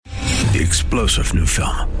The explosive new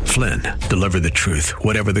film, Flynn, deliver the truth,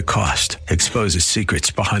 whatever the cost, exposes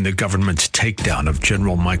secrets behind the government's takedown of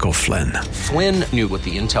General Michael Flynn. Flynn knew what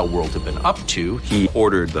the intel world had been up to. He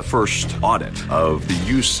ordered the first audit of the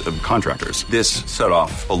use of contractors. This set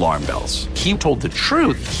off alarm bells. He told the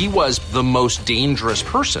truth. He was the most dangerous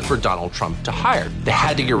person for Donald Trump to hire. They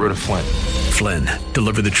had to get rid of Flynn. Flynn,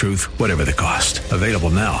 deliver the truth, whatever the cost. Available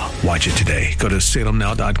now. Watch it today. Go to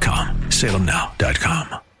salemnow.com.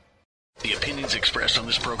 salemnow.com. The opinions expressed on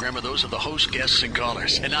this program are those of the host, guests, and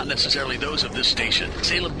callers, and not necessarily those of this station,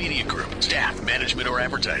 Salem Media Group, staff, management, or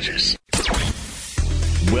advertisers.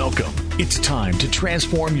 Welcome. It's time to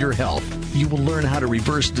transform your health. You will learn how to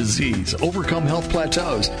reverse disease, overcome health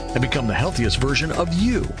plateaus, and become the healthiest version of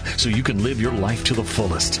you so you can live your life to the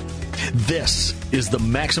fullest. This is the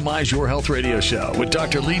Maximize Your Health radio show with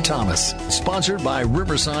Dr. Lee Thomas, sponsored by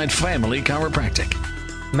Riverside Family Chiropractic.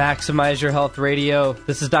 Maximize Your Health Radio.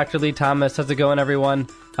 This is Dr. Lee Thomas. How's it going, everyone?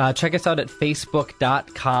 Check us out at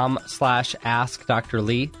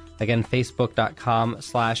facebook.com/AskDrLee. Again,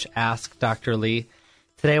 facebook.com/AskDrLee.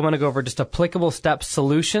 Today, I want to go over just applicable steps,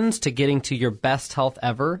 solutions to getting to your best health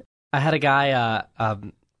ever. I had a guy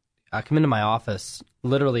come into my office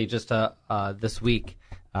literally just this week,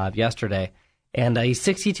 yesterday, and he's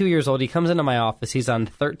 62 years old. He comes into my office. He's on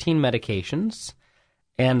 13 medications.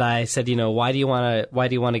 And I said, why do you want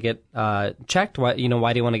to get checked? Why do you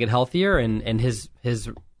want to get healthier? And his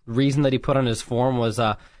reason that he put on his form was,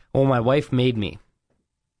 well, my wife made me.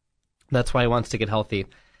 That's why he wants to get healthy.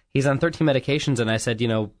 He's on 13 medications, and I said, do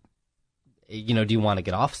you want to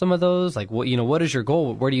get off some of those? Like, what is your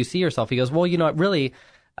goal? Where do you see yourself? He goes, well, really,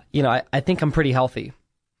 I think I'm pretty healthy.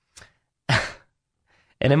 And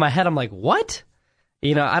in my head, I'm like, what?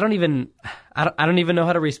 I don't even know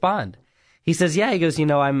how to respond. He says, yeah, he goes,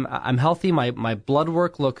 I'm healthy. My blood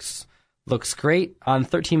work looks great on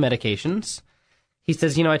 13 medications. He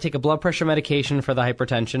says, I take a blood pressure medication for the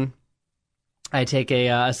hypertension. I take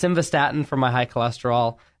a simvastatin for my high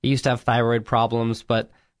cholesterol. I used to have thyroid problems, but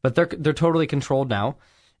they're totally controlled now.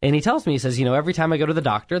 And he tells me, he says, every time I go to the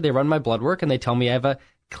doctor, they run my blood work and they tell me I have a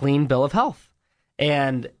clean bill of health.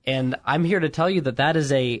 And I'm here to tell you that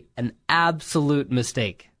is an absolute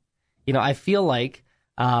mistake. I feel like,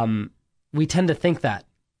 we tend to think that,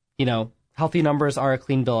 healthy numbers are a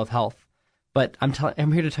clean bill of health. But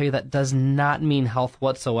I'm here to tell you that does not mean health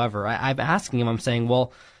whatsoever. I'm asking him, I'm saying,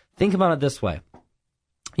 well, think about it this way.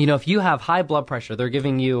 If you have high blood pressure, they're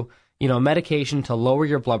giving you, medication to lower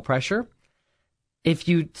your blood pressure. If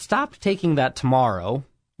you stopped taking that tomorrow,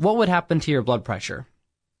 what would happen to your blood pressure?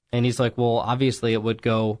 And he's like, well, obviously it would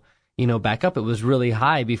go, back up. It was really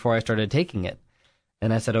high before I started taking it.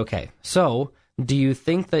 And I said, okay, so do you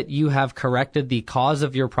think that you have corrected the cause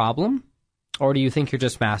of your problem, or do you think you're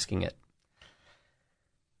just masking it?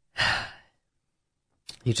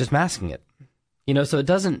 You're just masking it. So it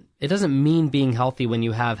doesn't mean being healthy when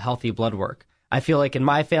you have healthy blood work. I feel like in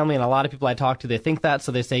my family and a lot of people I talk to, they think that,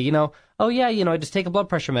 so they say, oh yeah, I just take a blood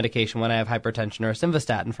pressure medication when I have hypertension or a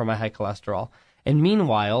simvastatin for my high cholesterol. And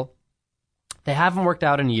meanwhile, they haven't worked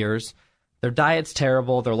out in years. Their diet's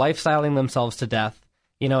terrible. They're lifestyling themselves to death.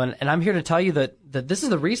 And I'm here to tell you that this is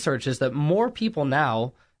the research, is that more people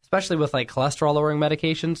now, especially with like cholesterol lowering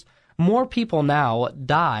medications, more people now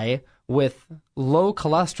die with low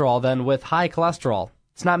cholesterol than with high cholesterol.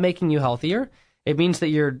 It's not making you healthier. It means that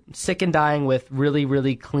you're sick and dying with really,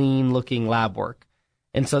 really clean looking lab work.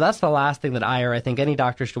 And so that's the last thing that I think any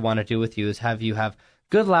doctor should want to do with you, is have you have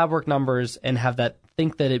good lab work numbers and have that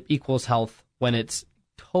think that it equals health when it's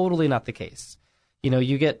totally not the case.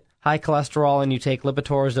 You get high cholesterol and you take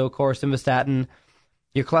Lipitor, Zocor, simvastatin,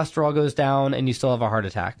 your cholesterol goes down and you still have a heart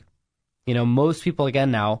attack. Most people,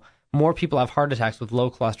 again now, more people have heart attacks with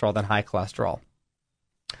low cholesterol than high cholesterol.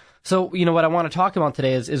 So, what I want to talk about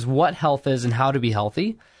today is what health is and how to be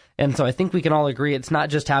healthy. And so I think we can all agree it's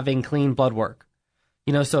not just having clean blood work.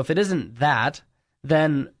 So if it isn't that,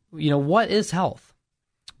 then, what is health?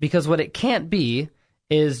 Because what it can't be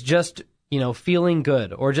is just, feeling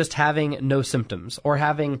good or just having no symptoms or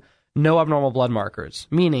having no abnormal blood markers.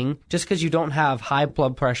 Meaning, just because you don't have high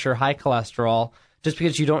blood pressure, high cholesterol, just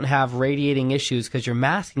because you don't have radiating issues because you're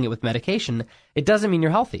masking it with medication, it doesn't mean you're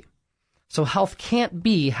healthy. So health can't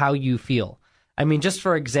be how you feel. I mean, just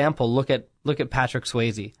for example, look at Patrick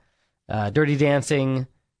Swayze, Dirty Dancing.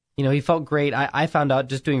 He felt great. I found out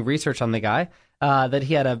just doing research on the guy that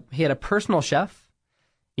he had a personal chef.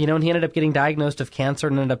 And he ended up getting diagnosed of cancer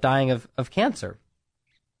and ended up dying of cancer.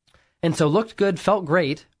 And so looked good, felt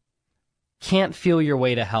great, can't feel your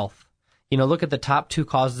way to health. Look at the top 2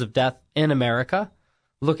 causes of death in America.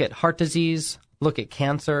 Look at heart disease, look at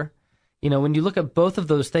cancer. When you look at both of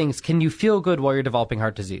those things, can you feel good while you're developing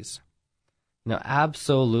heart disease?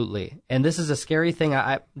 Absolutely. And this is a scary thing.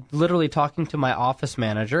 I literally talking to my office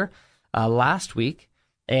manager last week,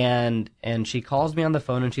 and she calls me on the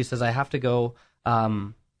phone and she says, I have to go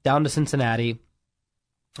down to Cincinnati.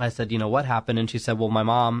 I said, what happened? And she said, well, my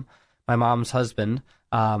mom's husband,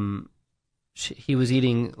 he was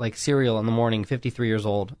eating like cereal in the morning, 53 years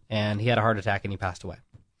old, and he had a heart attack and he passed away.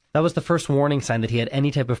 That was the first warning sign that he had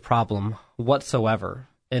any type of problem whatsoever.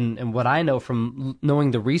 And what I know from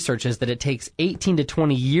knowing the research is that it takes 18 to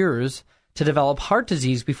 20 years to develop heart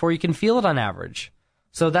disease before you can feel it on average.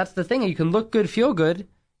 So that's the thing. You can look good, feel good.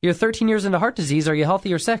 You're 13 years into heart disease. Are you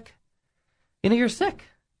healthy or sick? You're sick.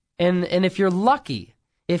 And if you're lucky,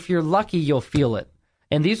 you'll feel it.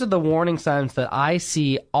 And these are the warning signs that I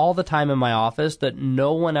see all the time in my office that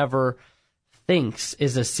no one ever thinks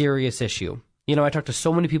is a serious issue. I talk to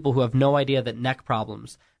so many people who have no idea that neck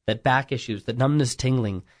problems, that back issues, that numbness,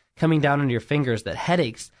 tingling, coming down into your fingers, that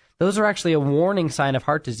headaches, those are actually a warning sign of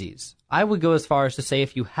heart disease. I would go as far as to say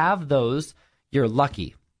if you have those, you're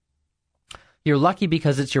lucky. You're lucky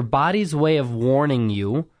because it's your body's way of warning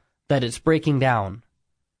you that it's breaking down.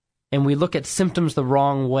 And we look at symptoms the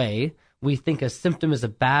wrong way. We think a symptom is a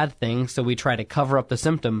bad thing, so we try to cover up the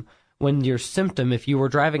symptom. When your symptom, if you were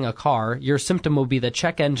driving a car, your symptom will be the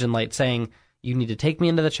check engine light saying, you need to take me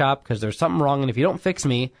into the shop because there's something wrong, and if you don't fix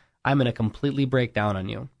me, I'm going to completely break down on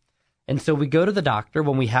you. And so we go to the doctor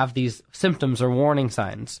when we have these symptoms or warning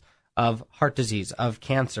signs of heart disease, of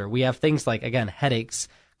cancer. We have things like, again, headaches,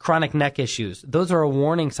 chronic neck issues. Those are a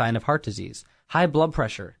warning sign of heart disease. High blood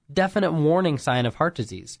pressure, definite warning sign of heart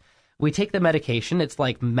disease. We take the medication. It's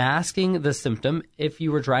like masking the symptom. If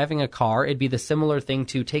you were driving a car, it'd be the similar thing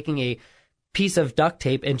to taking a piece of duct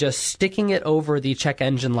tape and just sticking it over the check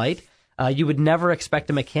engine light. You would never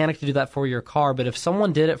expect a mechanic to do that for your car, but if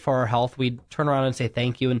someone did it for our health, we'd turn around and say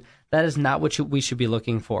thank you, and that is not what we should be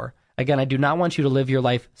looking for. Again, I do not want you to live your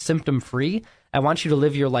life symptom-free. I want you to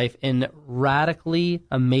live your life in radically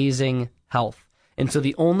amazing health. And so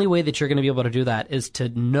the only way that you're going to be able to do that is to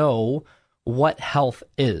know what health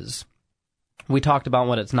is. We talked about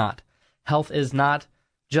what it's not. Health is not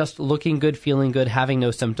just looking good, feeling good, having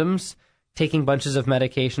no symptoms, taking bunches of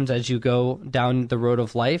medications as you go down the road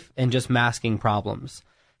of life, and just masking problems.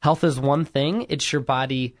 Health is one thing. It's your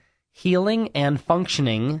body healing and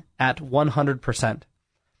functioning at 100%.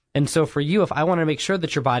 And so for you, if I want to make sure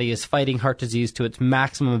that your body is fighting heart disease to its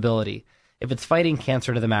maximum ability, if it's fighting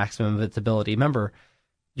cancer to the maximum of its ability, remember,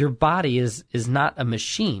 your body is not a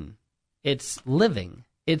machine. It's living.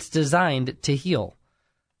 It's designed to heal.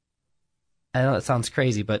 I know that sounds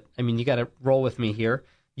crazy, but you got to roll with me here.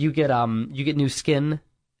 You get new skin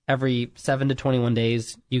every 7 to 21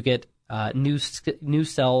 days. You get new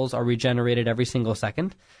cells are regenerated every single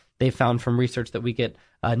second. They found from research that we get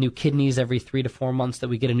new kidneys every 3 to 4 months, that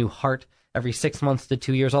we get a new heart every 6 months to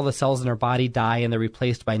 2 years. All the cells in our body die and they're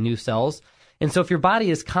replaced by new cells. And so if your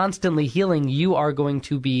body is constantly healing, you are going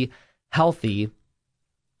to be healthy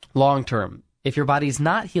long term. If your body's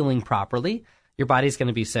not healing properly, your body's going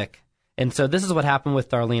to be sick. And so this is what happened with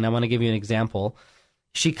Darlene. I want to give you an example.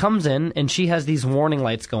 She comes in and she has these warning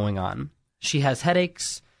lights going on. She has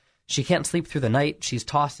headaches. She can't sleep through the night. She's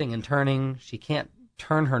tossing and turning. She can't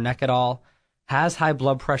turn her neck at all. Has high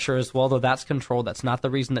blood pressure as well, though that's controlled. That's not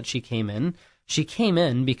the reason that she came in. She came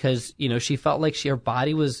in because, she felt like her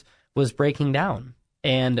body was breaking down.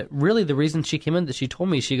 And really the reason she came in, that she told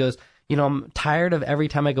me, she goes, I'm tired of every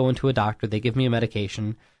time I go into a doctor, they give me a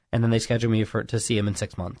medication and then they schedule me to see him in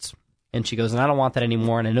 6 months. And she goes, and I don't want that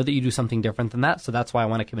anymore. And I know that you do something different than that. So that's why I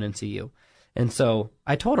want to come in and see you. And so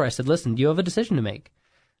I told her, I said, listen, do you have a decision to make?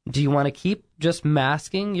 Do you want to keep just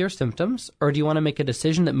masking your symptoms, or do you want to make a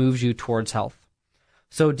decision that moves you towards health?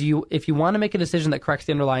 So if you want to make a decision that corrects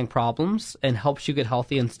the underlying problems and helps you get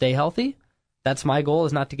healthy and stay healthy, that's my goal,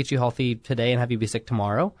 is not to get you healthy today and have you be sick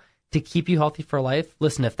tomorrow, to keep you healthy for life.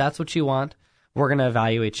 Listen, if that's what you want, we're going to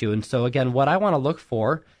evaluate you. And so again, what I want to look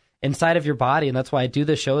for inside of your body, and that's why I do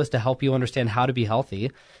this show, is to help you understand how to be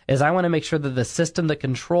healthy, is I want to make sure that the system that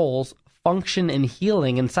controls function and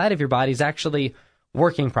healing inside of your body is actually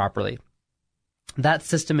working properly. That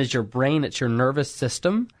system is your brain. It's your nervous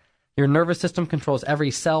system. Your nervous system controls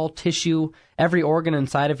every cell, tissue, every organ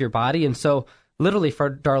inside of your body. And so literally for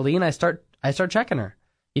Darlene, I start checking her.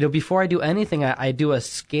 Before I do anything, I do a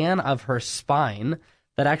scan of her spine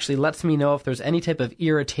that actually lets me know if there's any type of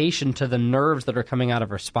irritation to the nerves that are coming out of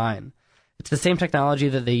her spine. It's the same technology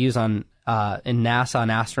that they use in NASA on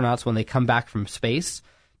astronauts when they come back from space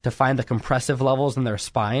to find the compressive levels in their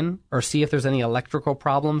spine, or see if there's any electrical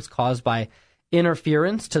problems caused by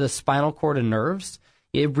interference to the spinal cord and nerves.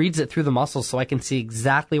 it reads it through the muscles so I can see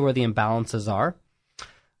exactly where the imbalances are.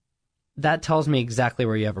 That tells me exactly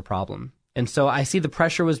where you have a problem. And so I see the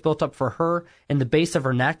pressure was built up for her in the base of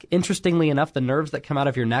her neck. Interestingly enough, the nerves that come out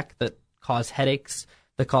of your neck that cause headaches,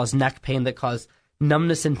 that cause neck pain, that cause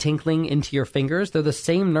numbness and tingling into your fingers, they're the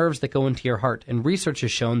same nerves that go into your heart. And research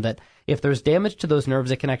has shown that if there's damage to those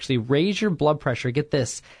nerves, it can actually raise your blood pressure, get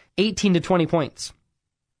this, 18 to 20 points.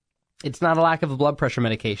 It's not a lack of a blood pressure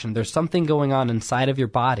medication. There's something going on inside of your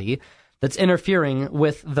body that's interfering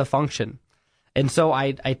with the function. And so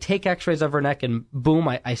I take x-rays of her neck and boom,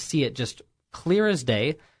 I see it just clear as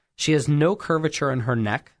day. She has no curvature in her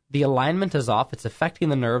neck. The alignment is off. It's affecting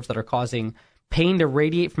the nerves that are causing pain to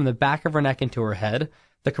radiate from the back of her neck into her head.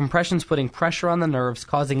 The compression's putting pressure on the nerves,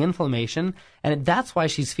 causing inflammation, and that's why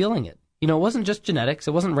she's feeling it. It wasn't just genetics.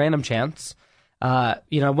 It wasn't random chance. I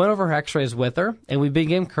went over her x-rays with her, and we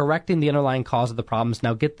began correcting the underlying cause of the problems.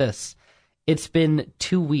 Now, get this. It's been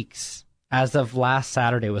 2 weeks. As of last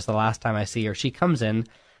Saturday was the last time I see her. She comes in,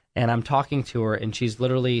 and I'm talking to her, and she's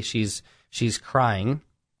crying.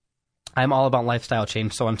 I'm all about lifestyle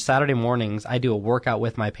change. So on Saturday mornings, I do a workout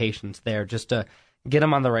with my patients there just to get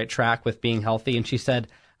them on the right track with being healthy. And she said,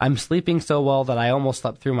 I'm sleeping so well that I almost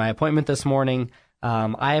slept through my appointment this morning.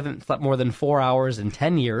 I haven't slept more than 4 hours in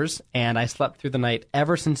 10 years, and I slept through the night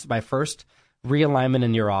ever since my first realignment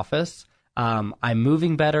in your office. I'm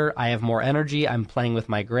moving better. I have more energy. I'm playing with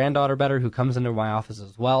my granddaughter better, who comes into my office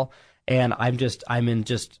as well. And I'm in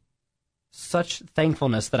such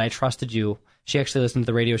thankfulness that I trusted you. She actually listened to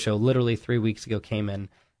the radio show literally 3 weeks ago, came in,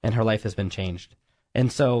 and her life has been changed.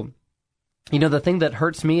 And so, the thing that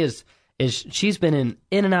hurts me is she's been in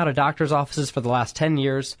and out of doctor's offices for the last 10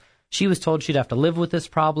 years. She was told she'd have to live with this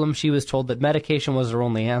problem. She was told that medication was her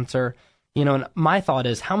only answer. And my thought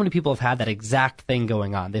is, how many people have had that exact thing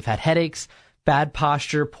going on? They've had headaches, bad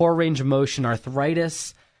posture, poor range of motion,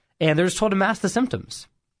 arthritis, and they're just told to mask the symptoms.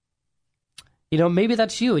 Maybe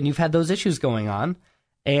that's you, and you've had those issues going on.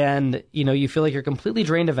 And, you feel like you're completely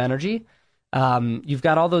drained of energy. You've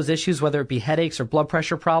got all those issues, whether it be headaches or blood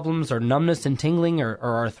pressure problems or numbness and tingling or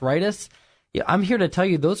arthritis. I'm here to tell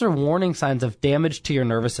you those are warning signs of damage to your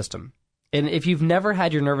nervous system. And if you've never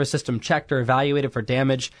had your nervous system checked or evaluated for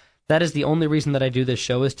damage, that is the only reason that I do this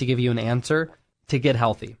show, is to give you an answer to get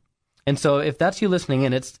healthy. And so if that's you listening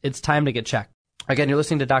in, it's time to get checked. Again, you're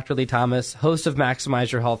listening to Dr. Lee Thomas, host of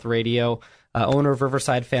Maximize Your Health Radio, owner of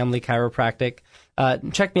Riverside Family Chiropractic.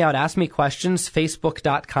 Check me out. Ask me questions.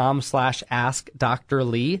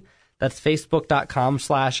 Facebook.com/AskDrLee. That's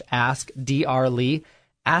Facebook.com/AskDrLee.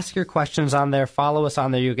 Ask your questions on there. Follow us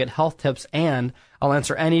on there. You'll get health tips, and I'll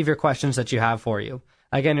answer any of your questions that you have for you.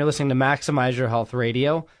 Again, you're listening to Maximize Your Health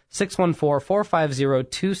Radio,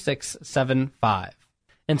 614-450-2675.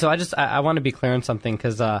 And so I want to be clear on something,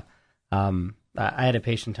 because I had a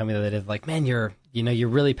patient tell me the other day, like, man, you're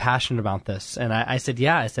really passionate about this. And I said,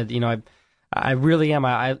 yeah. I said, I really am.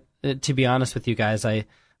 To be honest with you guys, I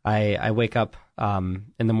wake up in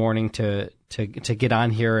the morning to get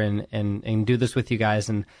on here and do this with you guys.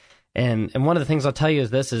 And one of the things I'll tell you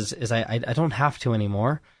is I don't have to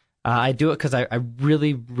anymore. I do it because I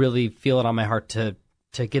really, really feel it on my heart to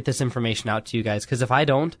get this information out to you guys. Because if I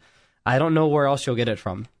don't know where else you'll get it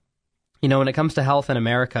from. When it comes to health in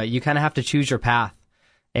America, you kind of have to choose your path.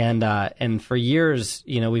 And for years,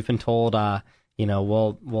 we've been told, well,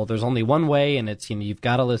 there's only one way, and it's, you've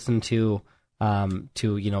got to listen to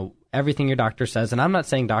everything your doctor says. And I'm not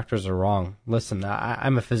saying doctors are wrong. Listen,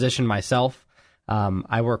 I'm a physician myself.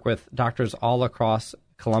 I work with doctors all across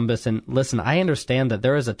Columbus. And listen, I understand that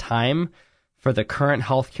there is a time for the current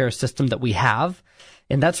healthcare system that we have,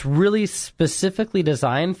 and that's really specifically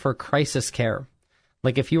designed for crisis care.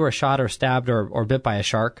 Like if you were shot or stabbed or bit by a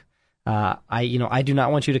shark, I do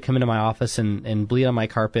not want you to come into my office and bleed on my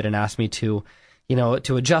carpet and ask me to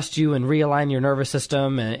adjust you and realign your nervous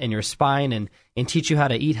system and your spine and teach you how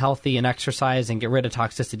to eat healthy and exercise and get rid of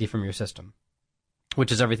toxicity from your system,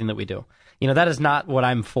 which is everything that we do. That is not what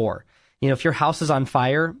I'm for. If your house is on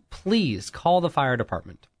fire, please call the fire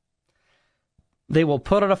department. They will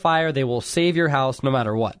put out a fire. They will save your house no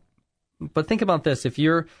matter what. But think about this. If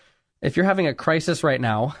you're having a crisis right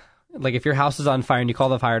now, like if your house is on fire and you call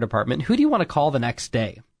the fire department, who do you want to call the next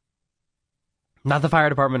day? Not the fire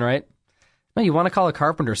department, right? No, you want to call a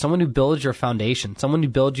carpenter, someone who builds your foundation, someone who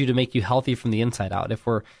builds you to make you healthy from the inside out. If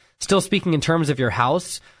we're still speaking in terms of your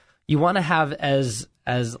house, you want to have as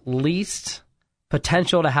least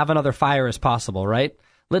potential to have another fire as possible, right?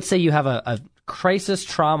 Let's say you have a crisis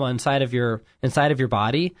trauma inside of your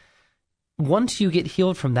body. Once you get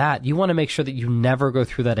healed from that, you want to make sure that you never go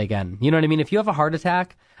through that again. You know what I mean? If you have a heart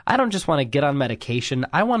attack, I don't just want to get on medication.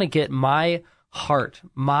 I want to get my heart,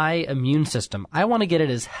 my immune system. I want to get it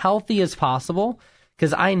as healthy as possible,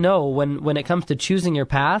 because I know when it comes to choosing your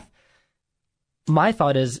path, my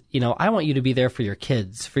thought is, I want you to be there for your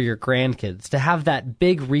kids, for your grandkids, to have that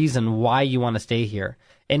big reason why you want to stay here.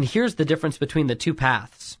 And here's the difference between the two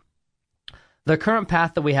paths. The current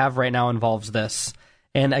path that we have right now involves this.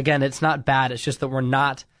 And again, it's not bad. It's just that we're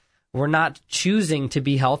not choosing to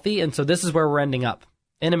be healthy. And so this is where we're ending up.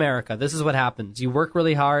 In America, this is what happens. You work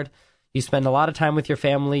really hard. You spend a lot of time with your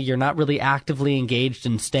family. You're not really actively engaged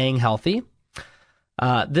in staying healthy.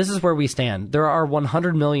 This is where we stand. There are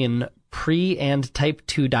 100 million pre- and type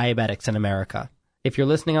 2 diabetics in America. If you're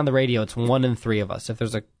listening on the radio, it's 1 in 3 of us. If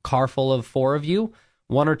there's a car full of 4 of you,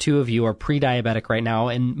 1 or 2 of you are pre-diabetic right now,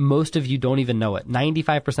 and most of you don't even know it.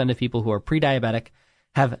 95% of people who are pre-diabetic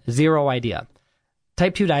have zero idea.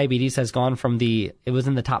 Type 2 diabetes has gone from it was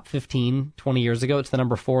in the top 15 20 years ago. It's the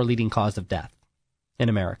number 4 leading cause of death in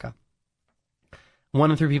America. 1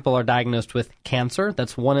 in 3 people are diagnosed with cancer.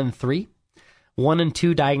 That's 1 in 3. 1 in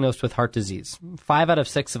 2 diagnosed with heart disease. 5 out of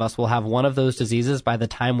 6 of us will have one of those diseases by the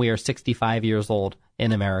time we are 65 years old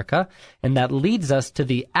in America. And that leads us to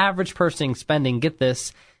the average person spending, get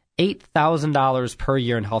this, $8,000 per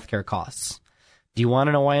year in healthcare costs. Do you want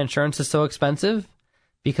to know why insurance is so expensive?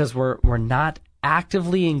 Because we're not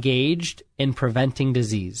actively engaged in preventing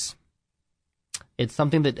disease. It's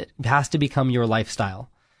something that has to become your lifestyle.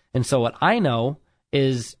 And so what I know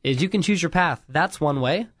is you can choose your path. That's one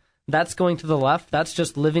way. That's going to the left. That's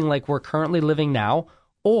just living like we're currently living now.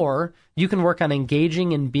 Or you can work on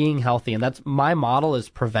engaging and being healthy. And that's my model is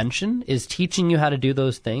prevention, is teaching you how to do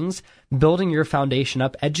those things, building your foundation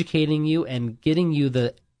up, educating you, and getting you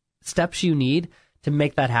the steps you need to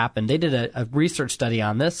make that happen. They did a research study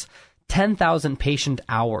on this. 10,000 patient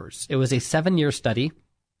hours. It was a 7-year study,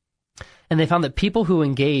 and they found that people who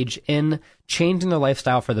engage in changing their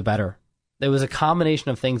lifestyle for the better, there was a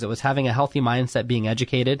combination of things. It was having a healthy mindset, being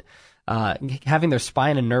educated, having their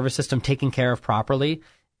spine and nervous system taken care of properly,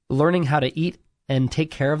 learning how to eat and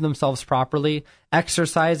take care of themselves properly,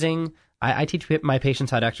 exercising. I teach my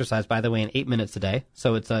patients how to exercise, by the way, in 8 minutes a day.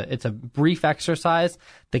 So it's a brief exercise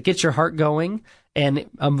that gets your heart going, and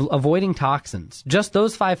avoiding toxins. Just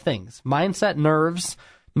those 5 things: mindset, nerves,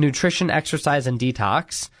 nutrition, exercise, and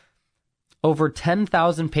detox. Over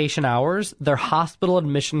 10,000 patient hours. Their hospital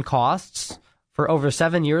admission costs for over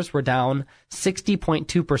 7 years were down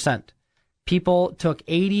 60.2%. People took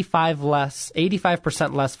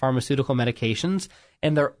 85% less pharmaceutical medications,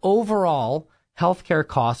 and their overall healthcare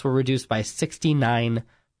costs were reduced by 69%.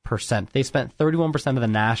 They spent 31% of the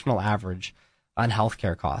national average on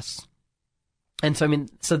healthcare costs. And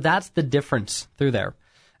so that's the difference through there.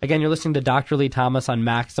 Again, you're listening to Dr. Lee Thomas on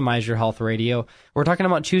Maximize Your Health Radio. We're talking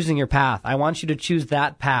about choosing your path. I want you to choose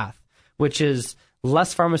that path, which is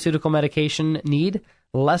less pharmaceutical medication need,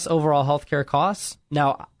 less overall healthcare costs.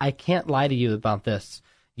 Now, I can't lie to you about this.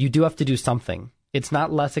 You do have to do something. It's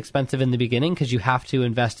not less expensive in the beginning because you have to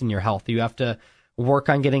invest in your health. You have to work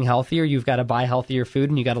on getting healthier. You've got to buy healthier food,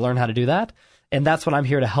 and you got to learn how to do that. And that's what I'm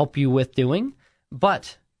here to help you with doing.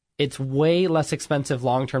 But it's way less expensive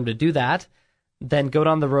long-term to do that than go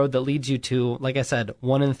down the road that leads you to, like I said,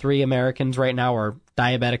 1 in 3 Americans right now are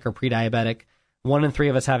diabetic or pre-diabetic, 1 in 3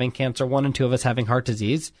 of us having cancer, 1 in 2 of us having heart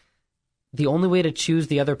disease. The only way to choose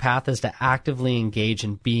the other path is to actively engage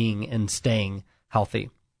in being and staying healthy.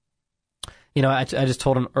 I just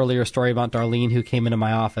told an earlier story about Darlene who came into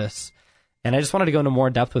my office, and I just wanted to go into more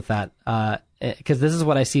depth with that because this is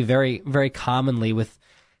what I see very, very commonly with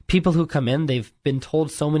people who come in. They've been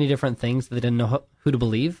told so many different things that they didn't know who to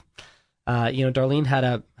believe. Darlene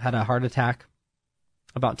had a heart attack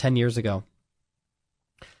about 10 years ago.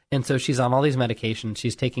 And so she's on all these medications.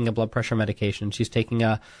 She's taking a blood pressure medication. She's taking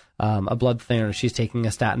a blood thinner. She's taking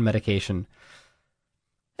a statin medication.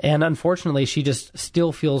 And unfortunately, she just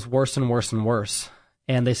still feels worse and worse and worse.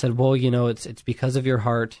 And they said, well, it's because of your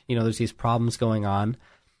heart. There's these problems going on.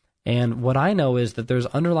 And what I know is that there's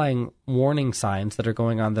underlying warning signs that are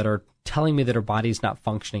going on that are telling me that her body's not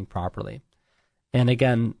functioning properly. And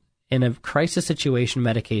again, in a crisis situation,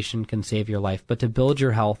 medication can save your life. But to build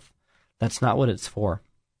your health, that's not what it's for.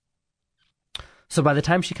 So by the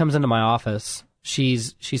time she comes into my office,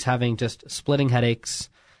 she's having just splitting headaches,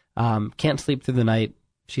 can't sleep through the night.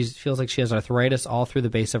 She feels like she has arthritis all through the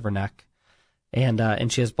base of her neck,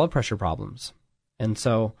 and she has blood pressure problems. And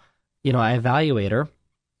so, I evaluate her,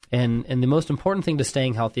 and the most important thing to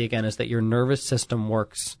staying healthy, again, is that your nervous system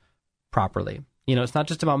works properly. It's not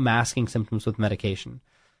just about masking symptoms with medication.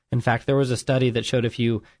 In fact, there was a study that showed if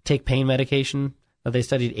you take pain medication, that they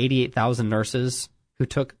studied 88,000 nurses who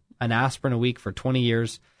took an aspirin a week for 20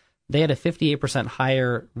 years. they had a 58%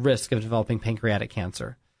 higher risk of developing pancreatic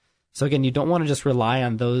cancer. So again, you don't want to just rely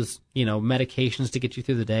on those, medications to get you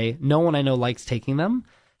through the day. No one I know likes taking them.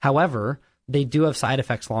 However, they do have side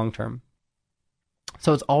effects long term.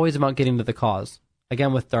 So it's always about getting to the cause.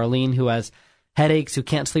 Again, with Darlene, who has headaches, who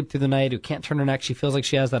can't sleep through the night, who can't turn her neck. She feels like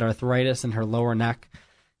she has that arthritis in her lower neck.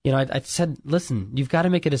 I said, listen, you've got to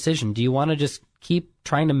make a decision. Do you want to just keep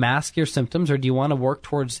trying to mask your symptoms, or do you want to work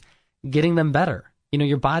towards getting them better?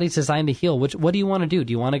 Your body's designed to heal. What do you want to do?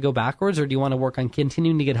 Do you want to go backwards, or do you want to work on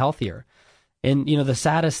continuing to get healthier? And, the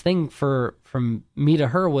saddest thing from me to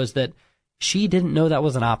her was that she didn't know that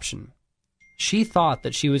was an option. She thought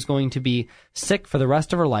that she was going to be sick for the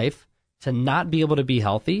rest of her life, to not be able to be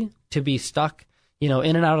healthy, to be stuck, in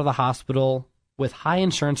and out of the hospital with high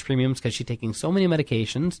insurance premiums because she's taking so many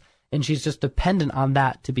medications, and she's just dependent on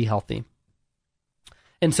that to be healthy.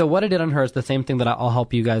 And so what I did on her is the same thing that I'll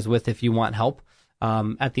help you guys with if you want help.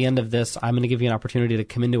 At the end of this, I'm going to give you an opportunity to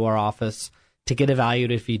come into our office to get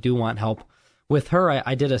evaluated if you do want help. With her,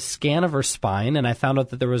 I did a scan of her spine, and I found out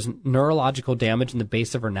that there was neurological damage in the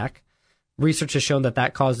base of her neck. Research has shown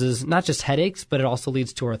that causes not just headaches, but it also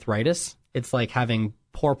leads to arthritis. It's like having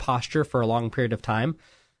poor posture for a long period of time.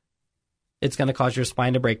 It's going to cause your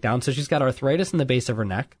spine to break down. So she's got arthritis in the base of her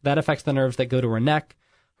neck. That affects the nerves that go to her neck,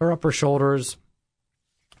 her upper shoulders,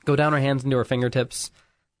 go down her hands into her fingertips.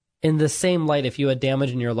 In the same light, if you had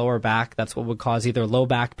damage in your lower back, that's what would cause either low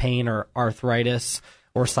back pain or arthritis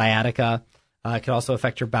or sciatica. It could also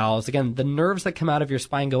affect your bowels. Again, the nerves that come out of your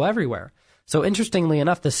spine go everywhere. So interestingly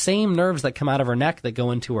enough, the same nerves that come out of her neck that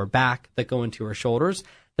go into her back, that go into her shoulders,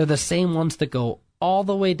 they're the same ones that go all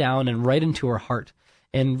the way down and right into her heart.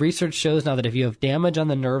 And research shows now that if you have damage on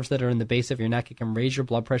the nerves that are in the base of your neck, it can raise your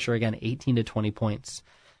blood pressure again 18 to 20 points.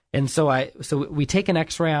 And so we take an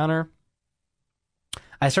x-ray on her.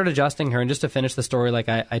 I start adjusting her, and just to finish the story like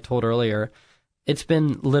I told earlier, it's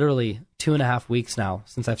been literally 2.5 weeks now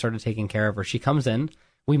since I've started taking care of her. She comes in,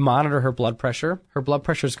 we monitor her blood pressure. Her blood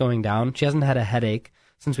pressure is going down. She hasn't had a headache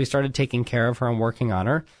since we started taking care of her and working on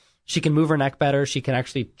her. She can move her neck better. She can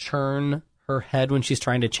actually turn her head when she's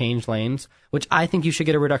trying to change lanes, which I think you should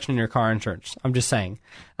get a reduction in your car insurance. I'm just saying.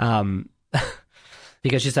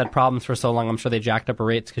 Because she's had problems for so long, I'm sure they jacked up her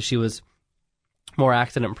rates because she was more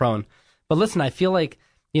accident prone. But listen, I feel like,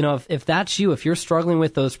 if that's you, if you're struggling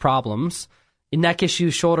with those problems, neck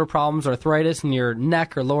issues, shoulder problems, arthritis in your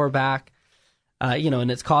neck or lower back, and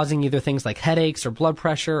it's causing either things like headaches or blood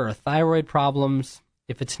pressure or thyroid problems.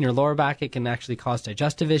 If it's in your lower back, it can actually cause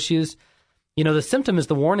digestive issues. The symptom is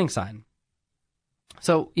the warning sign.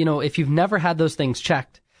 So, if you've never had those things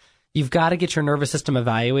checked, you've got to get your nervous system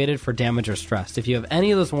evaluated for damage or stress. If you have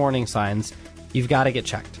any of those warning signs, you've got to get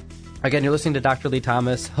checked. Again, you're listening to Dr. Lee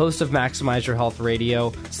Thomas, host of Maximize Your Health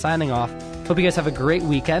Radio, signing off. Hope you guys have a great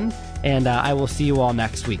weekend, and I will see you all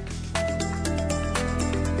next week.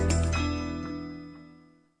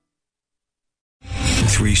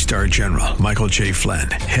 Three-star General Michael J.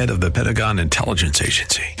 Flynn, head of the Pentagon Intelligence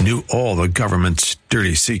Agency, knew all the government's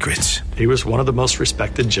dirty secrets. He was one of the most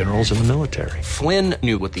respected generals in the military. Flynn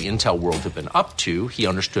knew what the intel world had been up to. He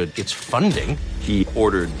understood its funding. He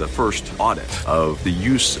ordered the first audit of the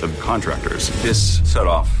use of contractors. This set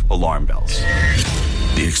off alarm bells.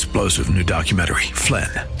 The explosive new documentary, Flynn,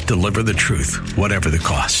 Deliver the Truth, Whatever the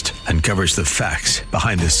Cost, uncovers the facts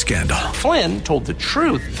behind this scandal. Flynn told the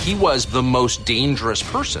truth. He was the most dangerous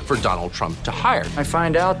person for Donald Trump to hire. I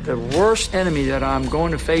find out the worst enemy that I'm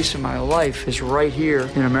going to face in my life is right here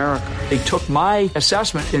in America. They took my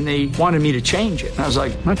assessment and they wanted me to change it. And I was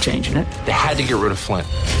like, I'm not changing it. They had to get rid of Flynn.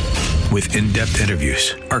 With in-depth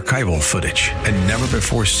interviews, archival footage, and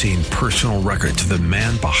never-before-seen personal records of the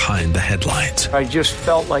man behind the headlines. I just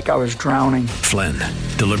felt like I was drowning. Flynn,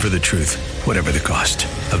 Deliver the Truth, Whatever the Cost.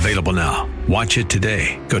 Available now. Watch it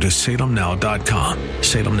today. Go to salemnow.com.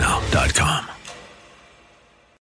 salemnow.com.